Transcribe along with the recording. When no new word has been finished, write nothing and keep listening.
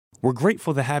We're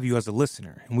grateful to have you as a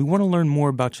listener, and we want to learn more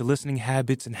about your listening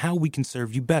habits and how we can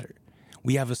serve you better.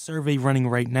 We have a survey running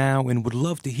right now and would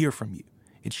love to hear from you.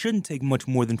 It shouldn't take much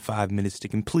more than 5 minutes to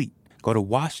complete. Go to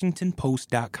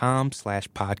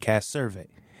washingtonpost.com/podcast survey.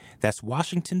 That's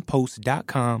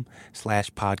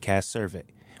washingtonpost.com/podcast survey.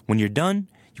 When you're done,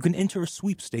 you can enter a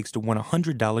sweepstakes to win a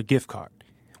 $100 gift card.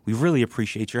 We really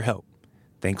appreciate your help.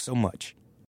 Thanks so much.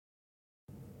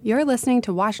 You're listening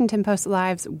to Washington Post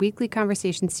Live's weekly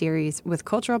conversation series with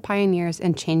cultural pioneers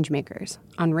and changemakers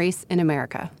on race in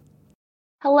America.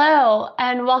 Hello,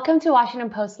 and welcome to Washington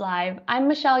Post Live. I'm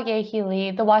Michelle Ye Hee Lee,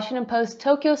 the Washington Post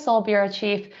Tokyo Seoul Bureau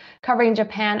Chief covering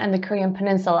Japan and the Korean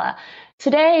Peninsula.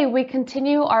 Today, we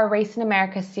continue our Race in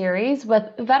America series with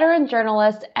veteran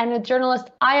journalist and a journalist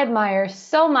I admire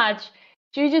so much,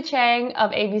 Juju Chang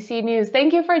of ABC News.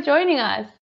 Thank you for joining us.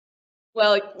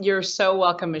 Well, you're so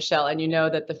welcome, Michelle, and you know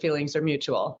that the feelings are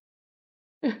mutual.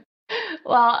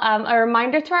 Well, a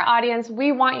reminder to our audience,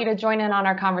 we want you to join in on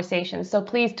our conversation. So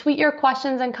please tweet your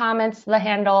questions and comments to the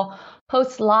handle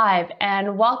Post Live.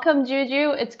 And welcome,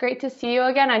 Juju. It's great to see you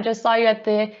again. I just saw you at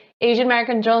the Asian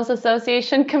American Journalists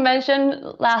Association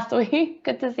convention last week.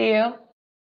 Good to see you.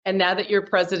 And now that you're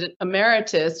president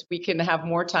emeritus, we can have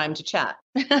more time to chat.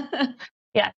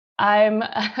 Yes, I'm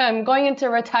going into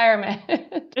retirement.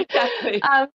 Exactly.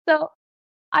 So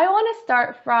I want to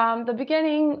start from the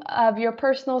beginning of your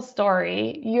personal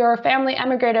story. Your family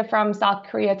emigrated from South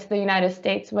Korea to the United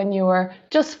States when you were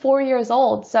just 4 years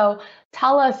old. So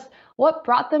tell us what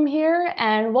brought them here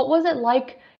and what was it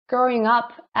like growing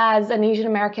up as an Asian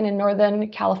American in Northern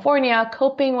California,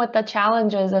 coping with the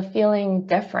challenges of feeling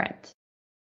different?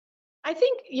 I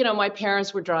think, my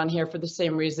parents were drawn here for the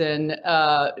same reason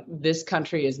this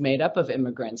country is made up of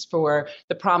immigrants, for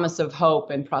the promise of hope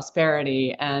and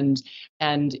prosperity and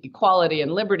equality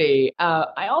and liberty.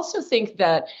 I also think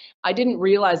that I didn't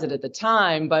realize it at the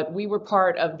time, but we were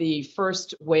part of the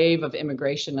first wave of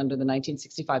immigration under the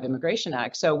 1965 Immigration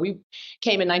Act. So we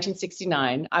came in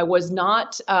 1969. I was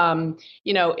not,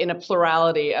 in a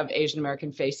plurality of Asian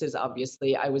American faces,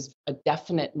 obviously. I was a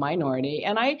definite minority,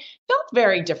 and I felt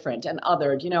very different and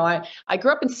othered. I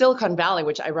grew up in Silicon Valley,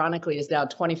 which ironically is now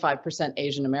 25%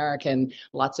 Asian American,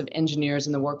 lots of engineers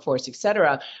in the workforce, et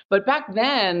cetera. But back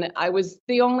then, I was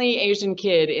the only Asian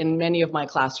kid in many of my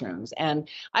classrooms. And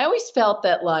I always felt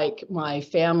that like my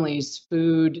family's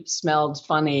food smelled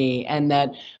funny and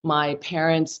that my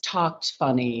parents talked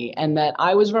funny and that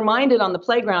I was reminded on the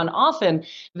playground often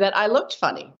that I looked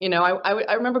funny.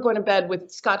 I remember going to bed with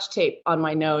Scotch tape on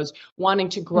my nose, wanting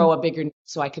to grow a bigger nose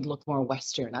so I could look more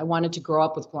Western. I wanted to grow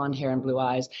up with blonde hair and blue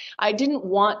eyes. I didn't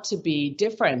want to be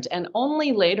different. And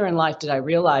only later in life did I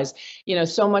realize,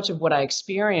 so much of what I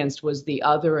experienced was the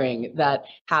othering that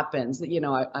happens.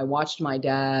 I watched my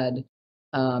dad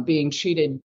being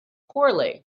treated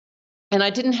poorly. And I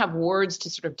didn't have words to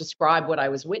sort of describe what I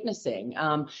was witnessing.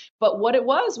 But what it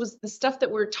was the stuff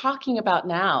that we're talking about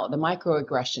now, the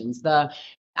microaggressions, the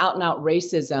out and out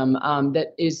racism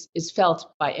that is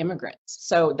felt by immigrants.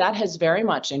 So that has very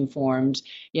much informed,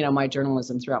 my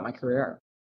journalism throughout my career.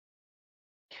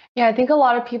 Yeah, I think a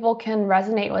lot of people can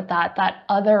resonate with that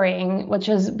othering, which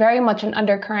is very much an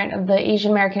undercurrent of the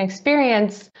Asian American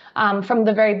experience from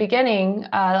the very beginning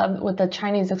with the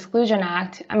Chinese Exclusion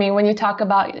Act. I mean, when you talk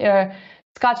about your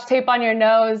Scotch tape on your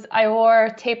nose, I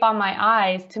wore tape on my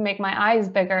eyes to make my eyes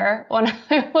bigger when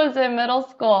I was in middle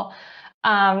school.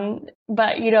 But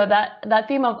that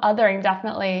theme of othering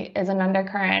definitely is an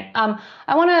undercurrent.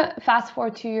 I want to fast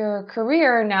forward to your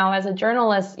career now as a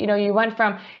journalist. You went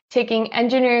from taking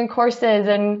engineering courses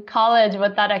in college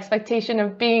with that expectation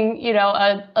of being,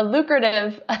 a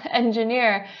lucrative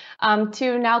engineer,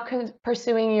 to now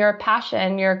pursuing your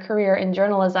passion, your career in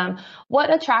journalism.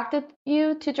 What attracted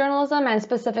you to journalism and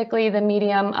specifically the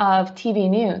medium of TV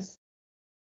news?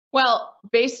 Well,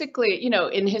 basically,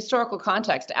 in historical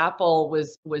context, Apple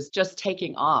was just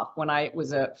taking off when I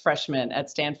was a freshman at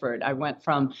Stanford. I went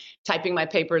from typing my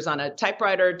papers on a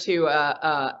typewriter to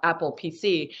a Apple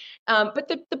PC. But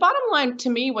the bottom line to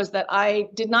me was that I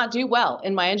did not do well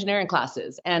in my engineering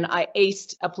classes, and I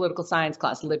aced a political science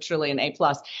class, literally an A+,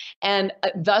 and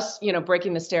thus,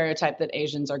 breaking the stereotype that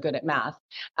Asians are good at math.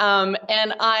 And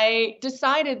I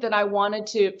decided that I wanted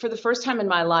to, for the first time in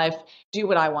my life, do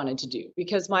what I wanted to do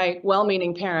because my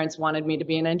well-meaning parents wanted me to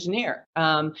be an engineer.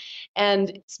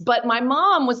 But my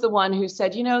mom was the one who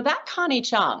said, that Connie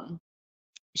Chung,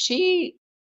 she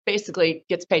basically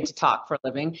gets paid to talk for a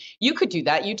living. You could do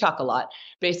that. You talk a lot,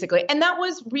 basically. And that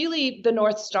was really the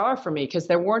North Star for me because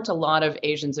there weren't a lot of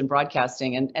Asians in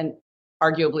broadcasting. And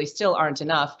arguably still aren't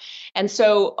enough. And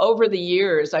so over the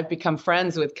years, I've become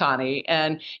friends with Connie,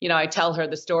 and I tell her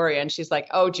the story, and she's like,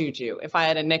 "Oh, Juju, if I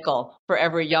had a nickel for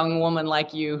every young woman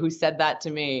like you who said that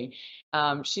to me."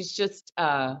 She's just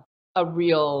a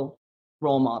real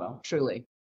role model, truly.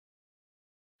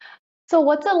 So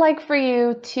what's it like for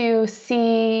you to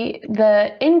see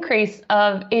the increase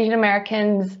of Asian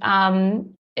Americans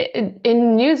in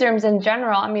newsrooms in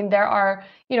general? I mean, there are,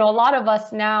 a lot of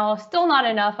us now, still not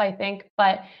enough, I think,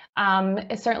 but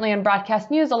certainly in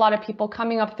broadcast news, a lot of people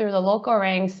coming up through the local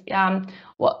ranks.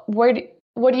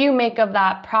 What do you make of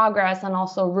that progress, and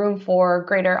also room for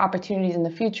greater opportunities in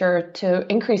the future to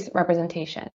increase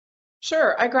representation?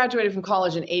 Sure. I graduated from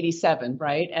college in '87,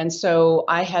 right? And so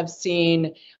I have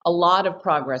seen a lot of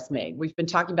progress made. We've been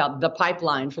talking about the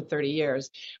pipeline for 30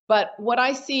 years. But what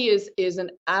I see is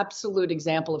an absolute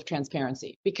example of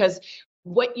transparency, because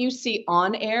what you see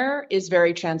on air is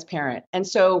very transparent. And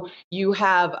so you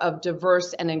have a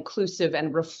diverse and inclusive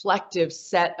and reflective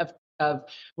set of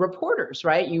reporters,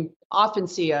 right? You often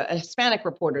see a Hispanic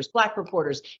reporters, Black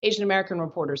reporters, Asian American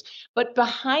reporters. But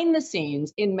behind the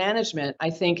scenes in management, I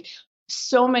think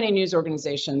so many news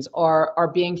organizations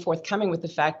are being forthcoming with the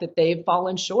fact that they've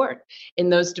fallen short in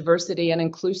those diversity and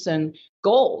inclusion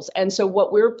goals. And so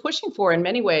what we're pushing for in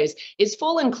many ways is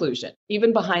full inclusion,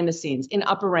 even behind the scenes in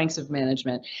upper ranks of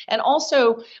management. And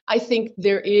also, I think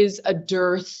there is a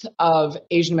dearth of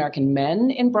Asian American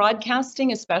men in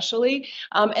broadcasting, especially.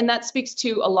 And that speaks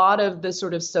to a lot of the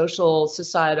sort of social,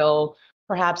 societal,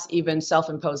 perhaps even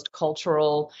self-imposed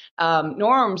cultural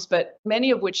norms, but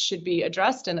many of which should be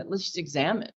addressed and at least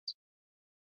examined.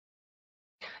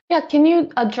 Yeah, can you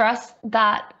address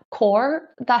that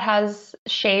core that has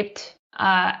shaped,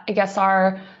 I guess,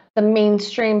 the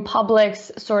mainstream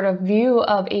public's sort of view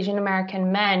of Asian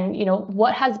American men?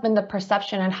 What has been the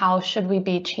perception, and how should we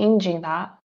be changing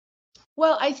that?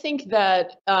 Well, I think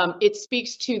that it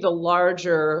speaks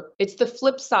to it's the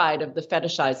flip side of the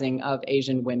fetishizing of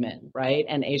Asian women, right?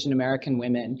 And Asian American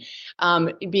women,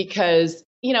 because,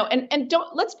 and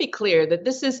let's be clear that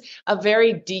this is a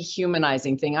very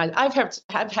dehumanizing thing. I've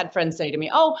had friends say to me,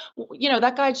 "Oh,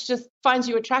 that guy just finds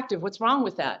you attractive. What's wrong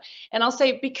with that?" And I'll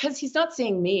say, because he's not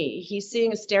seeing me, he's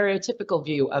seeing a stereotypical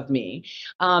view of me.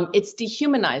 It's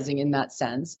dehumanizing in that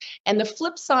sense. And the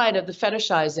flip side of the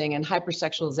fetishizing and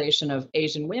hypersexualization of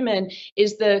Asian women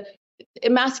is the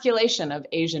emasculation of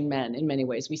Asian men in many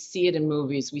ways. We see it in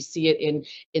movies, we see it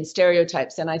in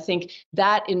stereotypes. And I think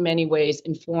that in many ways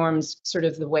informs sort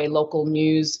of the way local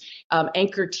news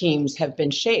anchor teams have been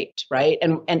shaped, right?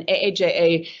 And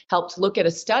AAJA helped look at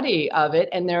a study of it.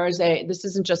 And this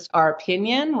isn't just our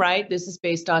opinion, right? This is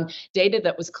based on data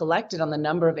that was collected on the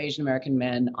number of Asian American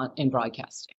men in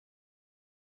broadcasting.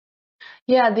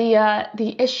 Yeah,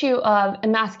 the issue of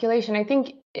emasculation, I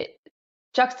think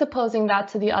juxtaposing that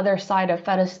to the other side of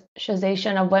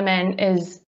fetishization of women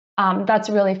is that's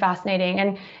really fascinating.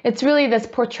 And it's really this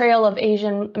portrayal of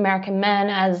Asian American men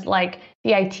as like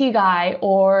the IT guy,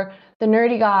 or the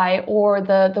nerdy guy, or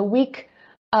the weak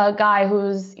guy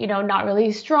who's not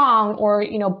really strong, or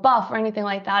buff, or anything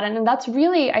like that. And that's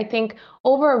really, I think,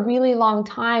 over a really long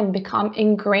time become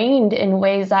ingrained in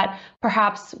ways that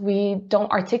perhaps we don't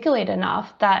articulate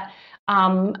enough. That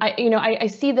I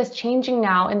see this changing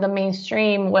now in the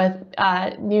mainstream with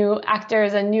new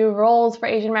actors and new roles for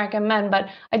Asian American men, but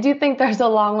I do think there's a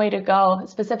long way to go,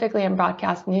 specifically in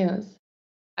broadcast news.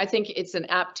 I think it's an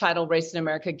apt title, Race in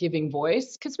America, Giving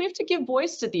Voice, because we have to give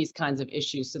voice to these kinds of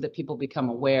issues so that people become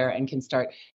aware and can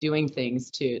start doing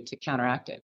things to counteract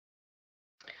it.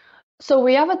 So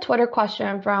we have a Twitter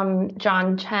question from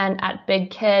John Chen at Big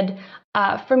Kid.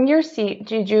 From your seat,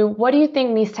 Juju, what do you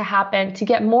think needs to happen to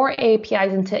get more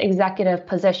APIs into executive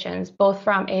positions, both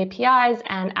from APIs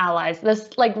and allies? This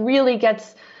really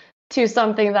gets to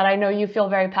something that I know you feel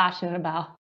very passionate about.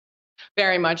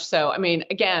 Very much so. I mean,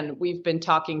 again, we've been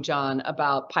talking, John,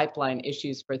 about pipeline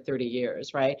issues for 30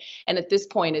 years, right? And at this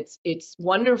point, it's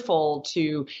wonderful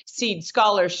to seed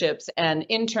scholarships and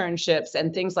internships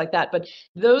and things like that. But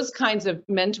those kinds of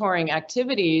mentoring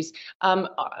activities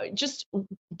just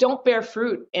don't bear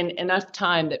fruit in enough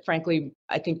time that, frankly,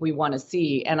 I think we want to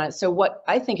see. And so what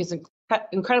I think is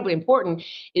incredibly important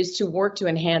is to work to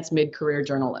enhance mid-career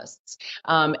journalists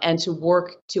and to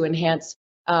work to enhance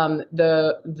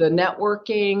the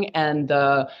networking and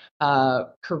the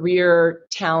career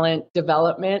talent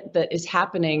development that is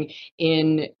happening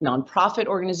in nonprofit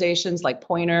organizations like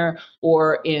Pointer,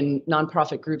 or in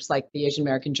nonprofit groups like the Asian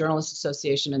American Journalists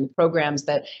Association, and the programs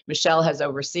that Michelle has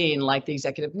overseen, like the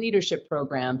Executive Leadership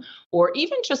Program, or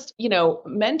even just,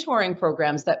 mentoring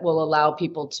programs that will allow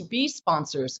people to be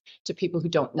sponsors to people who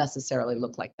don't necessarily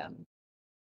look like them.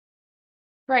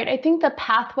 Right. I think the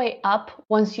pathway up,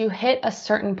 once you hit a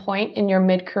certain point in your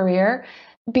mid-career,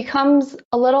 becomes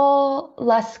a little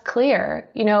less clear.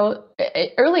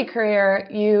 Early career,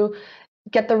 you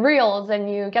get the reels and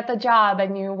you get the job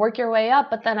and you work your way up.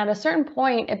 But then at a certain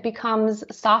point, it becomes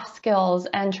soft skills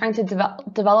and trying to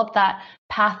develop that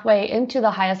pathway into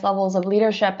the highest levels of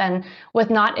leadership. And with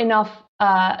not enough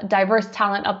diverse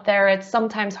talent up there, it's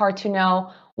sometimes hard to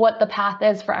know what the path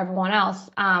is for everyone else.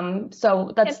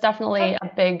 So that's definitely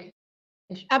a big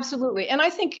issue. Absolutely. And I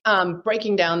think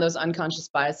breaking down those unconscious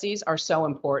biases are so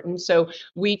important. So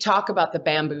we talk about the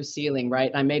bamboo ceiling, right?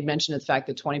 And I made mention of the fact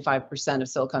that 25% of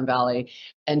Silicon Valley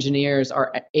engineers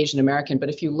are Asian American. But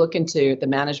if you look into the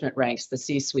management ranks, the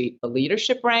C-suite, the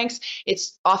leadership ranks,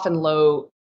 it's often low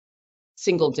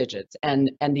single digits,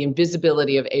 and the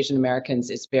invisibility of Asian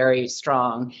Americans is very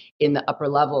strong in the upper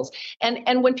levels.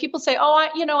 And when people say, oh,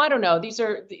 I don't know, these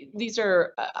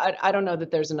are I don't know that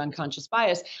there's an unconscious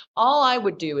bias. All I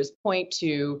would do is point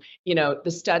to, the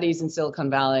studies in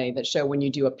Silicon Valley that show when you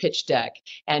do a pitch deck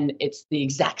and it's the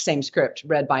exact same script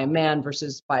read by a man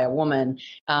versus by a woman,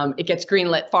 it gets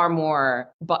greenlit far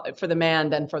more for the man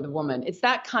than for the woman. It's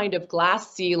that kind of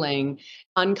glass ceiling,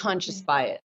 unconscious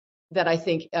bias that I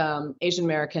think Asian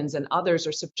Americans and others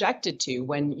are subjected to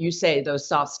when you say those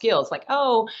soft skills, like,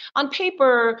 oh, on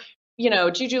paper,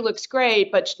 Juju looks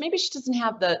great, but maybe she doesn't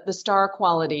have the star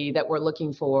quality that we're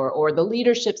looking for, or the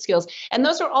leadership skills. And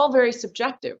those are all very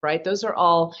subjective, right? Those are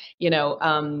all,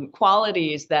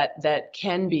 qualities that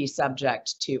can be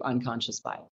subject to unconscious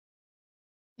bias.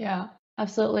 Yeah.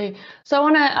 Absolutely. So I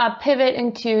want to pivot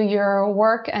into your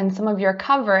work and some of your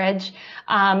coverage.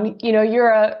 You're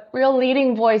a real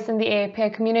leading voice in the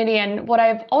AAPI community. And what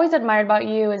I've always admired about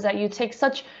you is that you take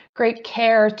such great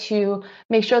care to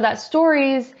make sure that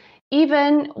stories,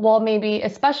 maybe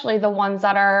especially the ones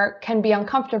that can be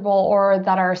uncomfortable or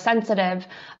that are sensitive,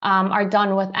 are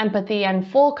done with empathy and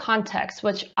full context,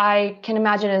 which I can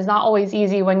imagine is not always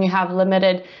easy when you have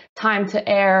limited time to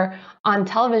air on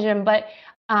television. But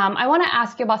I want to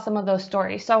ask you about some of those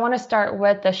stories. So I want to start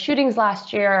with the shootings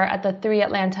last year at the 3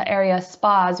 Atlanta area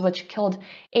spas, which killed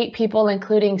 8 people,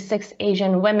 including 6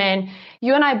 Asian women.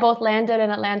 You and I both landed in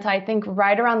Atlanta, I think,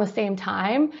 right around the same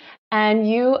time. And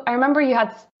I remember you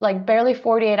had like barely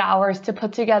 48 hours to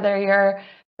put together your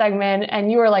segment,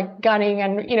 and you were like gunning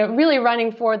and, really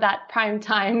running for that prime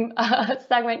time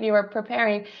segment you were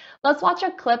preparing. Let's watch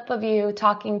a clip of you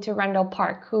talking to Rendell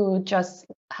Park, who just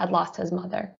had lost his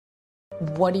mother.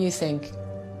 What do you think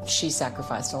she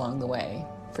sacrificed along the way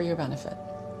for your benefit?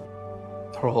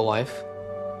 Her whole life.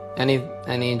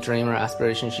 Any dream or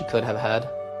aspiration she could have had.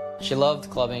 She loved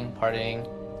clubbing, partying,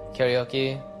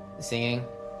 karaoke, singing.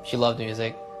 She loved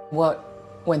music. What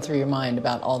went through your mind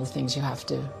about all the things you have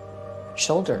to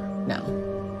shoulder now?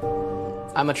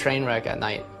 I'm a train wreck at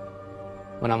night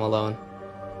when I'm alone.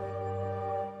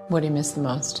 What do you miss the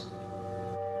most?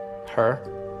 Her.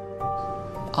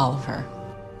 All of her.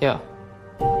 Yeah.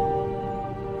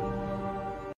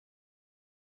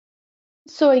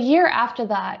 So a year after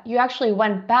that, you actually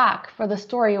went back for the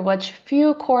story, which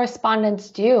few correspondents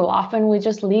do. Often we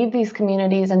just leave these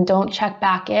communities and don't check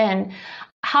back in.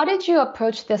 How did you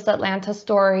approach this Atlanta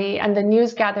story and the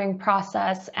news gathering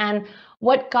process? And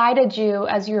what guided you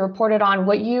as you reported on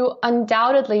what you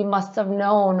undoubtedly must have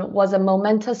known was a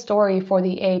momentous story for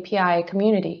the AAPI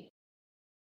community?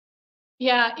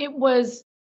 Yeah,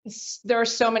 there are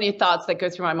so many thoughts that go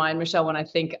through my mind, Michelle, when I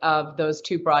think of those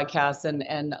 2 broadcasts and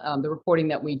the reporting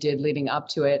that we did leading up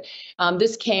to it.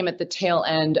 This came at the tail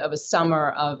end of a summer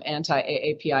of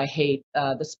anti-AAPI hate,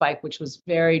 the spike, which was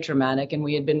very dramatic, and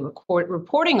we had been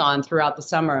reporting on throughout the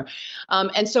summer.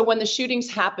 And so when the shootings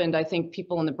happened, I think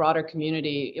people in the broader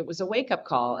community, it was a wake-up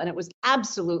call, and it was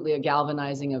absolutely a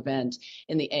galvanizing event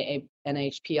in the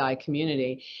NHPI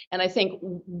community. And I think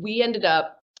we ended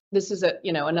up, this is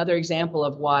another example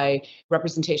of why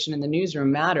representation in the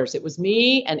newsroom matters. It was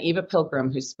me and Eva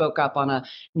Pilgrim who spoke up on a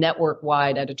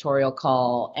network-wide editorial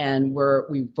call, and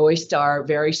we voiced our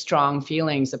very strong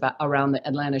feelings around the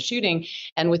Atlanta shooting.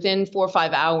 And within 4 or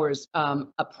 5 hours,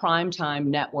 a primetime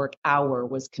network hour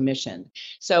was commissioned.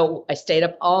 So I stayed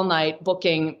up all night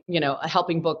booking,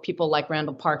 helping book people like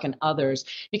Randall Park and others,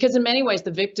 because in many ways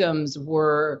the victims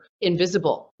were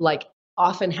invisible, like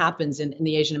often happens in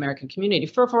the Asian American community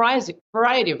for a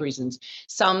variety of reasons.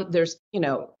 Some, there's,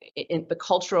 in the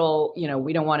cultural,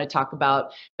 we don't want to talk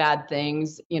about bad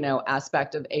things,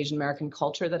 aspect of Asian American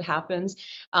culture that happens.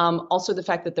 Also the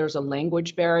fact that there's a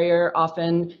language barrier,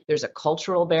 often there's a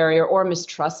cultural barrier or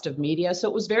mistrust of media. So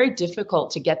it was very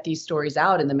difficult to get these stories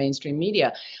out in the mainstream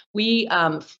media.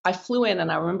 I flew in,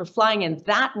 and I remember flying in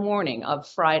that morning of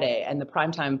Friday, and the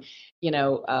primetime,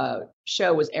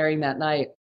 show was airing that night.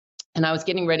 And I was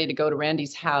getting ready to go to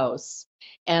Randy's house.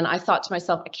 And I thought to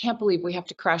myself, I can't believe we have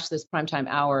to crash this primetime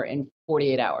hour in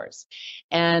 48 hours.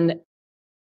 And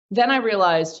then I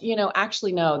realized,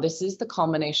 actually, no, this is the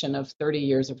culmination of 30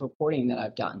 years of reporting that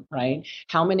I've done, right?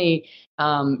 How many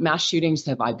mass shootings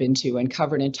have I been to and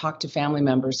covered and talked to family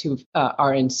members who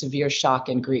are in severe shock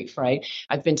and grief, right?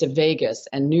 I've been to Vegas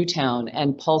and Newtown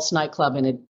and Pulse nightclub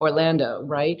in Orlando,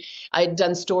 right? I'd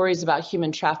done stories about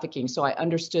human trafficking, so I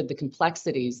understood the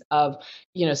complexities of,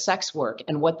 sex work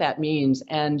and what that means,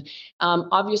 and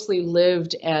obviously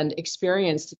lived and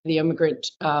experienced the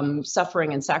immigrant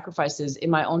suffering and sacrifices in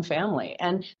my own family.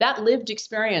 And that lived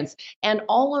experience and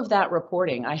all of that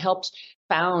reporting, I helped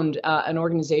found an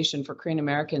organization for Korean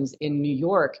Americans in New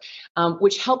York,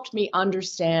 which helped me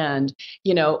understand,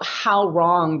 how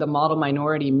wrong the model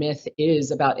minority myth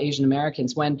is about Asian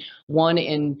Americans, when 1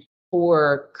 in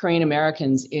 4 Korean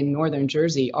Americans in Northern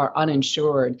Jersey are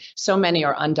uninsured. So many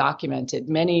are undocumented.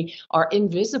 Many are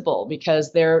invisible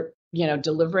because they're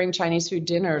delivering Chinese food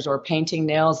dinners or painting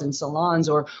nails in salons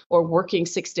or working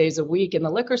 6 days a week in the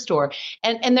liquor store.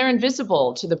 And they're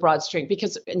invisible to the broad street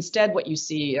because instead what you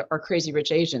see are crazy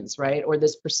rich Asians, right? Or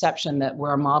this perception that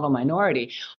we're a model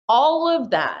minority. All of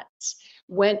that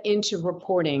went into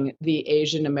reporting the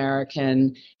Asian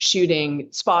American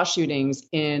spa shootings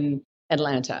in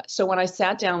Atlanta. So when I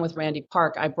sat down with Randy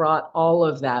Park, I brought all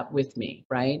of that with me,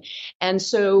 right? And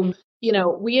so,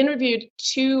 we interviewed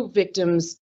 2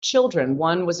 victims' children.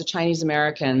 One was a Chinese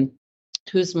American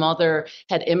whose mother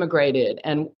had immigrated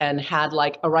and had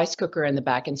like a rice cooker in the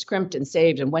back and scrimped and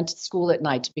saved and went to school at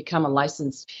night to become a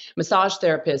licensed massage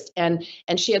therapist. And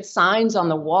she had signs on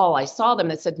the wall. I saw them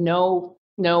that said, no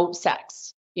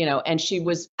sex, and she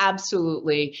was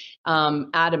absolutely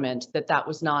adamant that that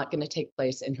was not going to take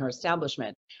place in her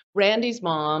establishment. Randy's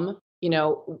mom,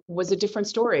 was a different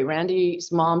story.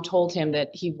 Randy's mom told him that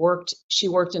she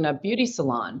worked in a beauty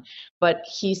salon, but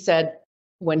he said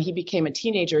when he became a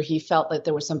teenager, he felt that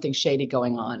there was something shady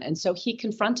going on. And so he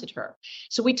confronted her.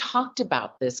 So we talked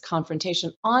about this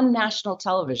confrontation on national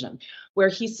television, where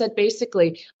he said,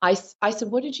 basically, I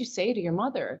said, what did you say to your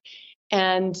mother?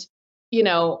 And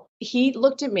he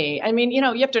looked at me. I mean, you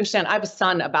have to understand, I have a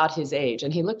son about his age,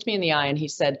 and he looked me in the eye and he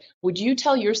said, would you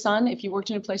tell your son if you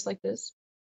worked in a place like this?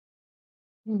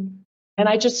 And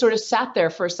I just sort of sat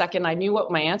there for a second. I knew what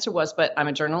my answer was, but I'm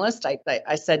a journalist.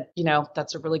 I said,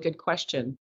 that's a really good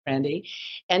question, Randy.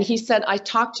 And he said, I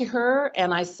talked to her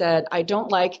and I said, I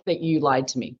don't like that you lied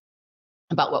to me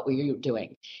about what we were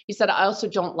doing. He said, I also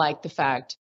don't like the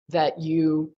fact that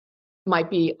you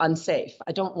might be unsafe.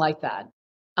 I don't like that.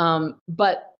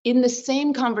 But in the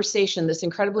same conversation, this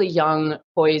incredibly young,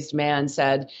 poised man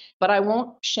said, but I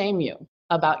won't shame you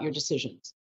about your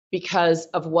decisions because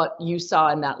of what you saw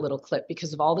in that little clip,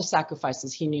 because of all the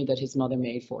sacrifices he knew that his mother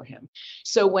made for him.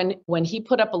 So when he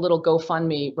put up a little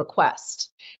GoFundMe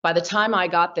request, by the time I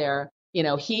got there,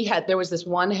 there was this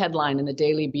one headline in the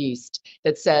Daily Beast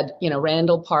that said,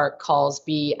 Randall Park calls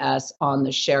BS on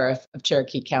the sheriff of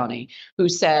Cherokee County, who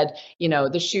said,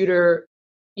 the shooter,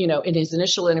 in his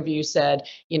initial interview said,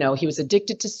 he was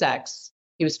addicted to sex.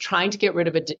 He was trying to get rid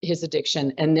of his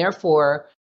addiction. And therefore,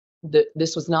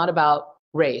 this was not about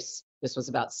race. This was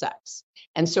about sex.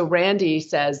 And so Randy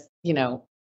says,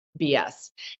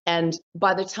 BS. And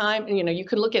by the time, you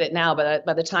could look at it now, but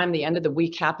by the time the end of the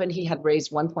week happened, he had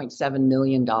raised $1.7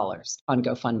 million on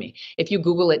GoFundMe. If you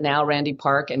Google it now, Randy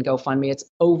Park and GoFundMe, it's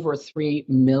over $3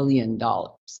 million.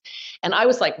 And I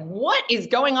was like, what is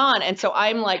going on? And so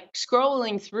I'm like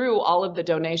scrolling through all of the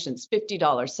donations, $50,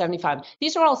 $75.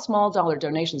 These are all small dollar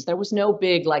donations. There was no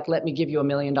big, like, let me give you $1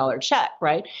 million check,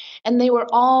 right? And they were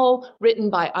all written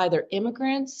by either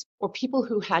immigrants or people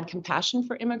who had compassion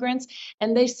for immigrants.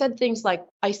 And they said things like,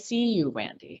 I see you,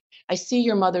 Randy. I see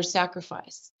your mother's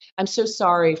sacrifice. I'm so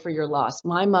sorry for your loss.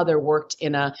 My mother worked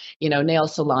in a, nail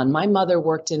salon. My mother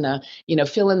worked in a,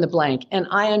 fill in the blank. And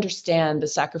I understand the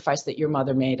sacrifice that your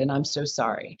mother made. And I'm so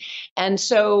sorry. And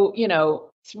so,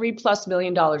 $3+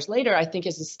 million later, I think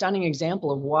is a stunning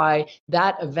example of why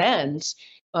that event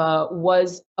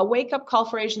was a wake-up call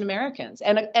for Asian Americans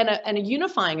and a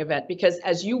unifying event, because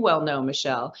as you well know,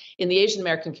 Michelle, in the Asian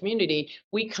American community,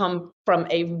 we come from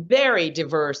a very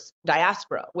diverse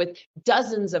diaspora with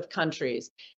dozens of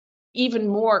countries, even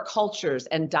more cultures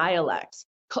and dialects,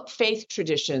 faith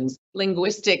traditions,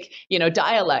 linguistic,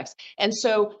 dialects. And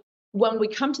so when we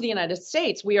come to the United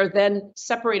States, we are then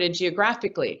separated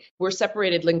geographically, we're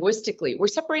separated linguistically, we're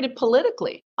separated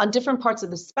politically on different parts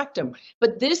of the spectrum.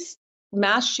 But this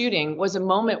mass shooting was a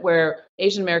moment where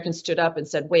Asian Americans stood up and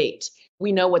said, wait,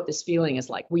 we know what this feeling is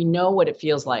like. We know what it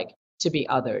feels like to be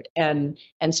othered. And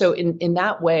so in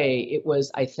that way, it was,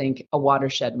 I think, a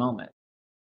watershed moment.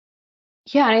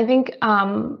 Yeah, and I think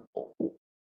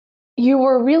you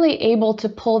were really able to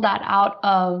pull that out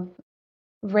of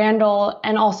Randall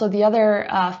and also the other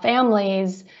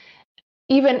families,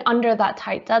 even under that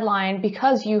tight deadline,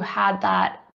 because you had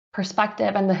that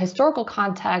perspective and the historical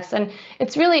context. And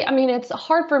it's really, I mean, it's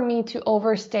hard for me to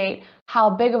overstate how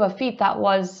big of a feat that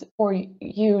was for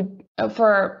you,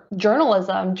 for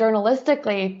journalism,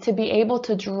 journalistically, to be able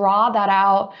to draw that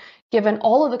out, given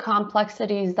all of the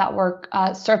complexities that were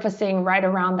surfacing right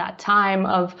around that time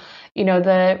of,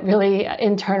 the really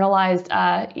internalized,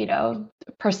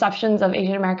 perceptions of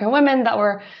Asian American women that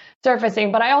were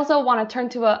surfacing. But I also want to turn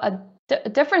to a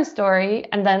different story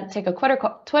and then take a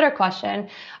Twitter question.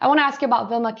 I want to ask you about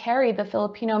Vilma Carey, the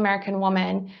Filipino-American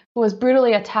woman who was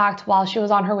brutally attacked while she was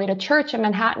on her way to church in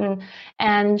Manhattan,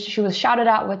 and she was shouted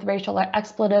at with racial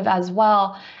expletive as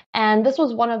well. And this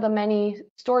was one of the many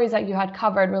stories that you had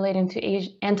covered relating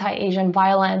to anti-Asian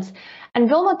violence. And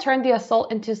Vilma turned the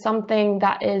assault into something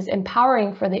that is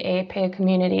empowering for the AAPI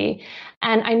community.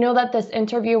 And I know that this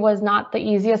interview was not the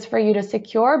easiest for you to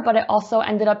secure, but it also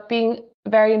ended up being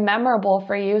very memorable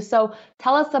for you. So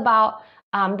tell us about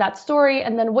that story,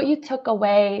 and then what you took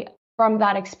away from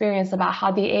that experience about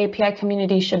how the AAPI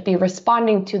community should be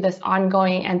responding to this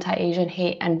ongoing anti-Asian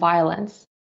hate and violence.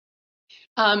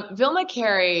 Vilma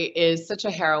Carey is such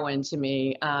a heroine to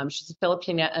me. She's a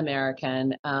Filipino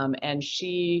American, and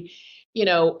she,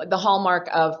 the hallmark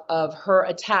of her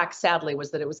attack, sadly,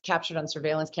 was that it was captured on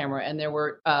surveillance camera, and there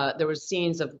were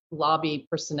scenes of lobby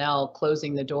personnel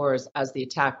closing the doors as the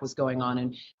attack was going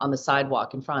on the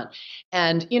sidewalk in front.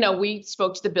 And we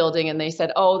spoke to the building, and they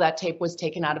said, "Oh, that tape was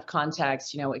taken out of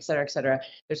context," et cetera, et cetera.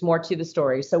 There's more to the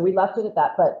story, so we left it at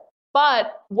that.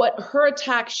 But what her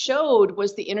attack showed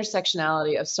was the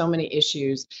intersectionality of so many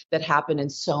issues that happen in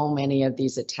so many of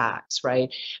these attacks, right?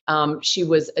 She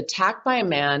was attacked by a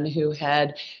man who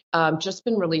had just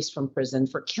been released from prison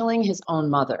for killing his own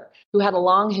mother, who had a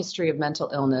long history of mental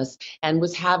illness and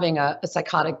was having a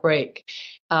psychotic break.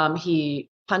 He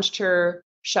punched her,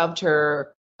 shoved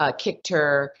her, kicked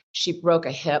her. She broke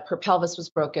a hip. Her pelvis was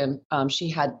broken. She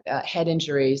had head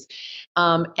injuries.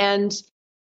 And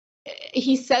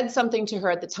he said something to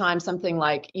her at the time, something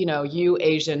like, you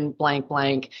Asian blank,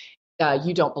 blank,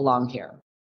 you don't belong here.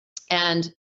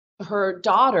 And her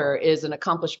daughter is an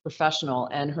accomplished professional,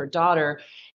 and her daughter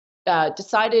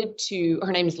decided to,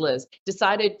 her name is Liz,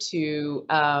 decided to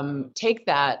take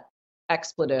that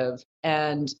expletive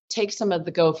and take some of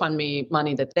the GoFundMe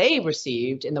money that they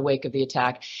received in the wake of the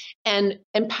attack and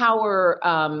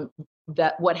empower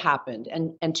that what happened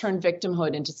and turn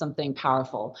victimhood into something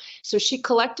powerful. So she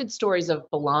collected stories of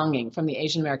belonging from the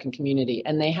Asian American community,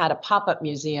 and they had a pop-up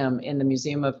museum in the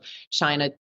Museum of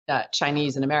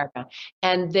Chinese in America,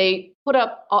 and they put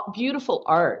up beautiful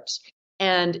art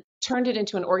and turned it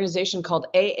into an organization called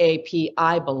AAP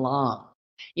I Belong,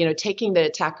 taking the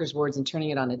attacker's words and turning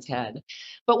it on its head.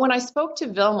 But when I spoke to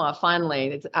Vilma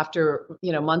finally, after,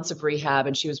 months of rehab,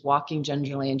 and she was walking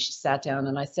gingerly, and she sat down,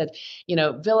 and I said,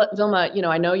 Vilma,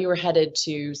 I know you were headed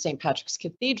to St. Patrick's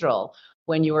Cathedral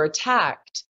when you were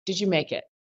attacked. Did you make it?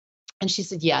 And she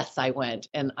said, yes, I went.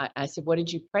 And I said, what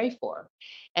did you pray for?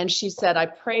 And she said, I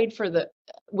prayed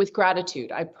with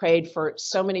gratitude. I prayed for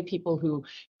so many people who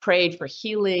prayed for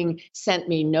healing, sent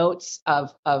me notes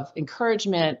of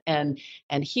encouragement and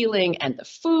healing, and the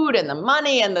food and the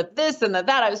money and the this and the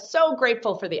that. I was so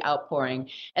grateful for the outpouring.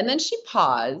 And then she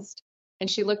paused,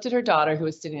 and she looked at her daughter who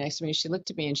was sitting next to me. She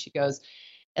looked at me and she goes,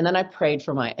 and then I prayed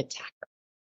for my attacker.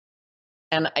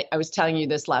 And I was telling you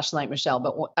this last night, Michelle,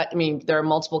 but I mean, there are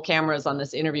multiple cameras on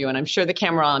this interview, and I'm sure the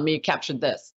camera on me captured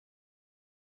this.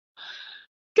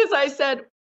 Because I said,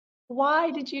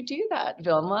 why did you do that,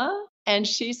 Vilma? And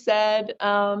she said,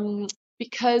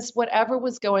 because whatever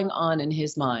was going on in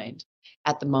his mind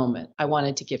at the moment, I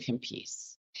wanted to give him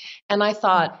peace. And I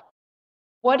thought,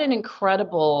 what an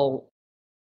incredible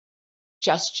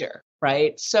gesture,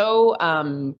 right? So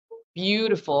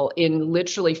beautiful in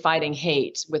literally fighting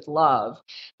hate with love,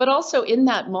 but also in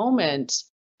that moment,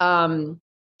 talking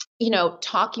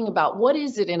about what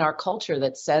is it in our culture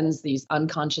that sends these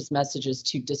unconscious messages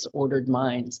to disordered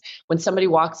minds. When somebody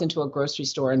walks into a grocery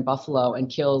store in Buffalo and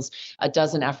kills a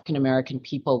dozen African American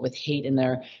people with hate in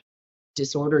their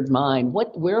disordered mind,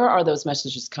 where are those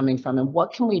messages coming from, and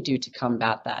what can we do to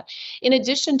combat that? In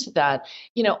addition to that,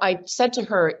 I said to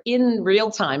her in real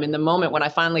time, in the moment when I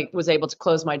finally was able to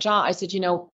close my jaw, I said,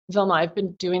 Vilma, I've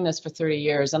been doing this for 30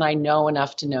 years, and I know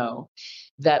enough to know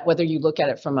that whether you look at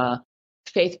it from a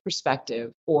faith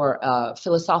perspective or a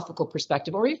philosophical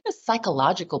perspective or even a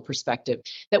psychological perspective,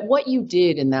 that what you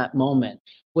did in that moment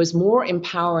was more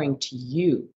empowering to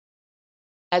you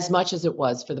as much as it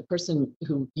was for the person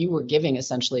who you were giving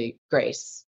essentially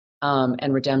grace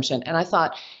and redemption. And I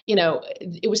thought,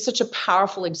 it was such a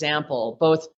powerful example,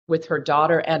 both with her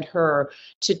daughter and her,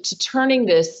 to turning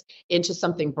this into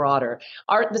something broader.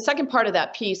 The second part of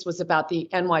that piece was about the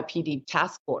NYPD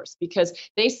task force, because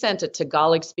they sent a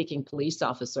Tagalog-speaking police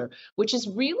officer, which is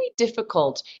really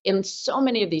difficult in so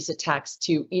many of these attacks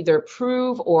to either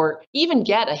prove or even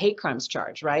get a hate crimes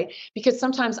charge, right? Because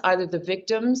sometimes either the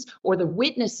victims or the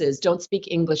witnesses don't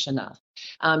speak English enough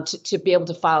to be able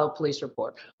to file a police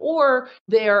report, or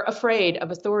they're afraid of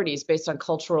authorities based on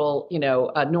cultural,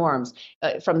 norms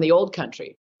from the old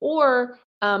country, or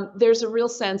there's a real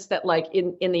sense that, like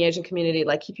in the Asian community,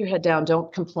 like keep your head down,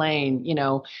 don't complain,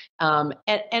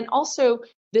 and also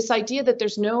this idea that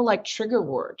there's no like trigger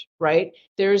word, right?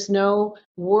 There's no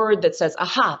word that says,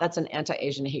 aha, that's an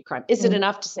anti-Asian hate crime. Is it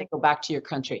enough to say, go back to your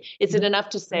country? Is it enough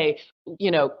to say,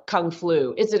 Kung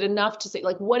Flu? Is it enough to say,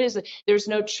 like, what is it? There's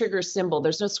no trigger symbol.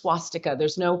 There's no swastika.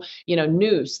 There's no,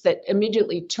 noose that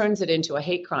immediately turns it into a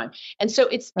hate crime. And so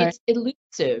it's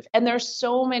elusive. And there's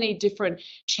so many different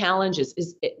challenges,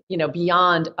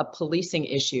 beyond a policing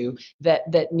issue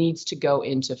that needs to go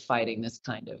into fighting this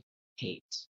kind of hate.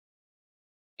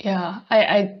 Yeah,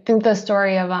 I think the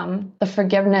story of the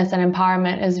forgiveness and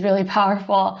empowerment is really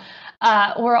powerful.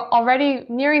 We're already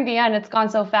nearing the end. It's gone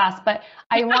so fast, but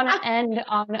I want to end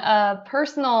on a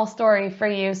personal story for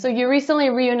you. So you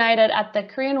recently reunited at the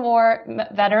Korean War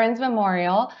Veterans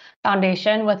Memorial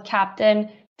Foundation with Captain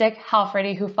Dick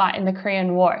Halferty, who fought in the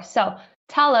Korean War. So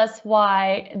tell us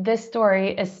why this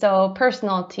story is so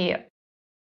personal to you.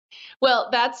 Well,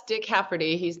 that's Dick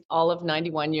Halferty. He's all of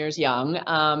 91 years young.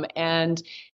 And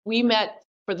we met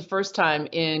for the first time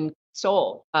in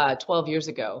Seoul 12 years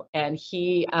ago. And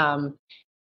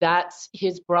that's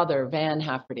his brother, Van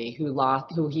Halferty,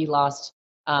 who he lost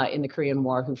in the Korean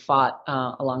War, who fought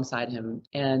alongside him.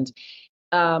 And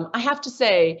I have to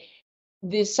say,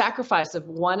 the sacrifice of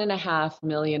 1.5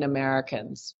 million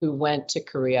Americans who went to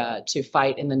Korea to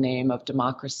fight in the name of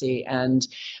democracy and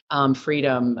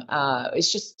freedom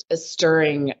is just a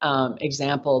stirring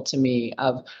example to me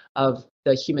of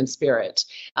the human spirit.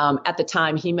 At the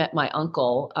time, he met my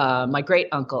uncle, my great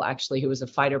uncle, actually, who was a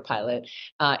fighter pilot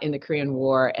in the Korean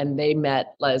War, and they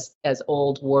met as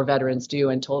old war veterans do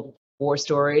and told war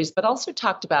stories, but also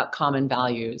talked about common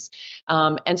values.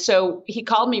 And so he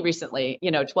called me recently,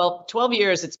 12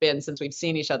 years it's been since we've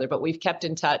seen each other, but we've kept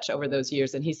in touch over those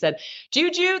years. And he said,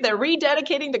 Juju, they're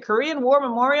rededicating the Korean War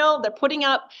Memorial. They're putting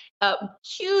up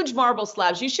huge marble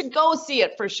slabs. You should go see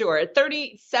it for sure.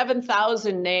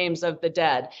 37,000 names of the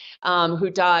dead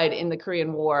who died in the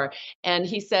Korean War. And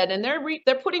he said, and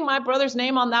they're putting my brother's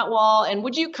name on that wall. And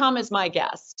would you come as my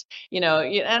guest?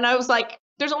 And I was like,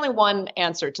 there's only one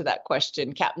answer to that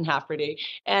question, Captain Halferty,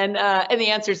 and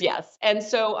the answer is yes. And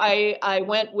so I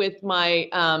went with my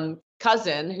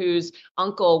cousin, whose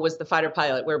uncle was the fighter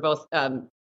pilot. We're both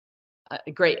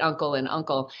great uncle and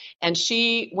uncle, and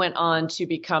she went on to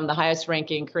become the highest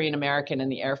ranking Korean American in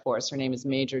the Air Force. Her name is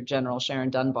Major General Sharon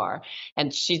Dunbar,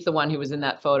 and she's the one who was in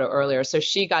that photo earlier. So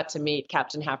she got to meet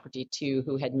Captain Halferty too,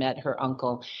 who had met her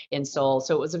uncle in Seoul.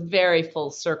 So it was a very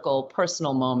full circle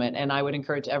personal moment, and I would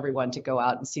encourage everyone to go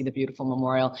out and see the beautiful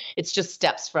memorial. It's just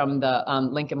steps from the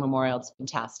Lincoln Memorial. It's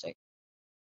fantastic.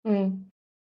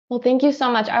 Well, thank you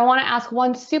so much. I want to ask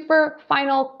one super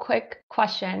final quick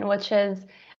question, which is,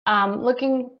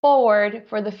 looking forward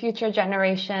for the future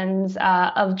generations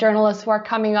of journalists who are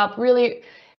coming up, really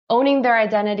owning their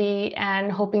identity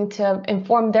and hoping to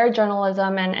inform their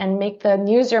journalism and make the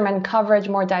newsroom and coverage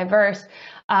more diverse.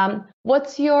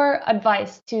 What's your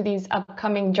advice to these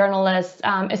upcoming journalists,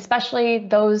 especially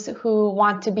those who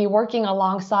want to be working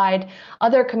alongside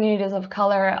other communities of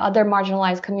color, other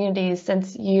marginalized communities,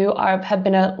 since you have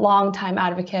been a longtime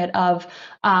advocate of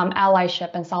allyship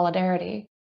and solidarity?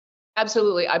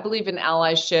 Absolutely. I believe in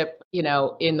allyship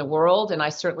in the world. And I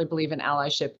certainly believe in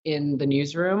allyship in the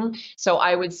newsroom. So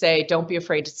I would say, don't be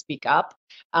afraid to speak up.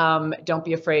 Don't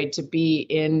be afraid to be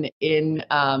in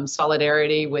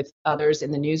solidarity with others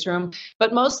in the newsroom,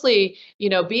 but mostly,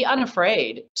 be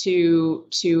unafraid to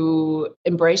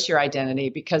embrace your identity.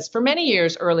 Because for many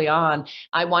years early on,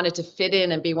 I wanted to fit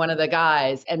in and be one of the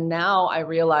guys, and now I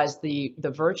realize the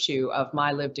virtue of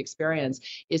my lived experience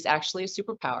is actually a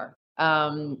superpower.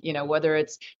 Whether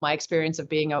it's my experience of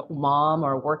being a mom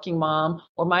or a working mom,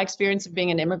 or my experience of being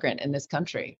an immigrant in this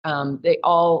country, they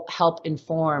all help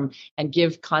inform and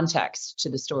give context to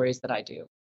the stories that I do.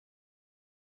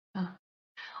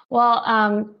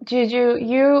 Well, Juju,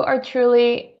 you are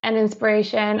truly an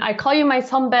inspiration. I call you my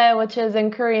선배, which is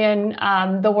in Korean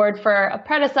the word for a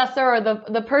predecessor, or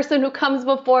the person who comes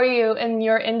before you in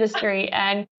your industry.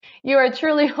 And you are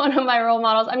truly one of my role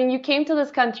models. I mean, you came to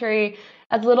this country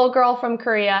as a little girl from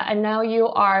Korea, and now you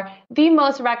are the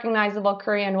most recognizable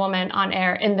Korean woman on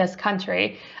air in this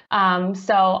country.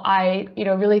 So I,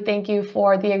 really thank you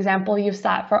for the example you've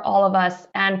set for all of us.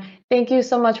 And thank you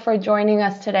so much for joining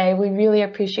us today. We really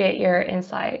appreciate your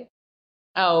insight.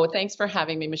 Oh, thanks for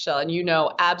having me, Michelle. And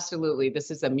absolutely,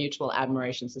 this is a mutual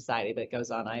admiration society that goes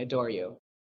on. I adore you.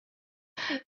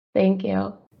 Thank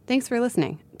you. Thanks for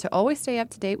listening. To always stay up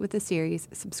to date with the series,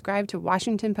 subscribe to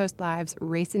Washington Post Live's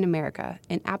Race in America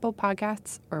in Apple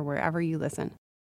Podcasts or wherever you listen.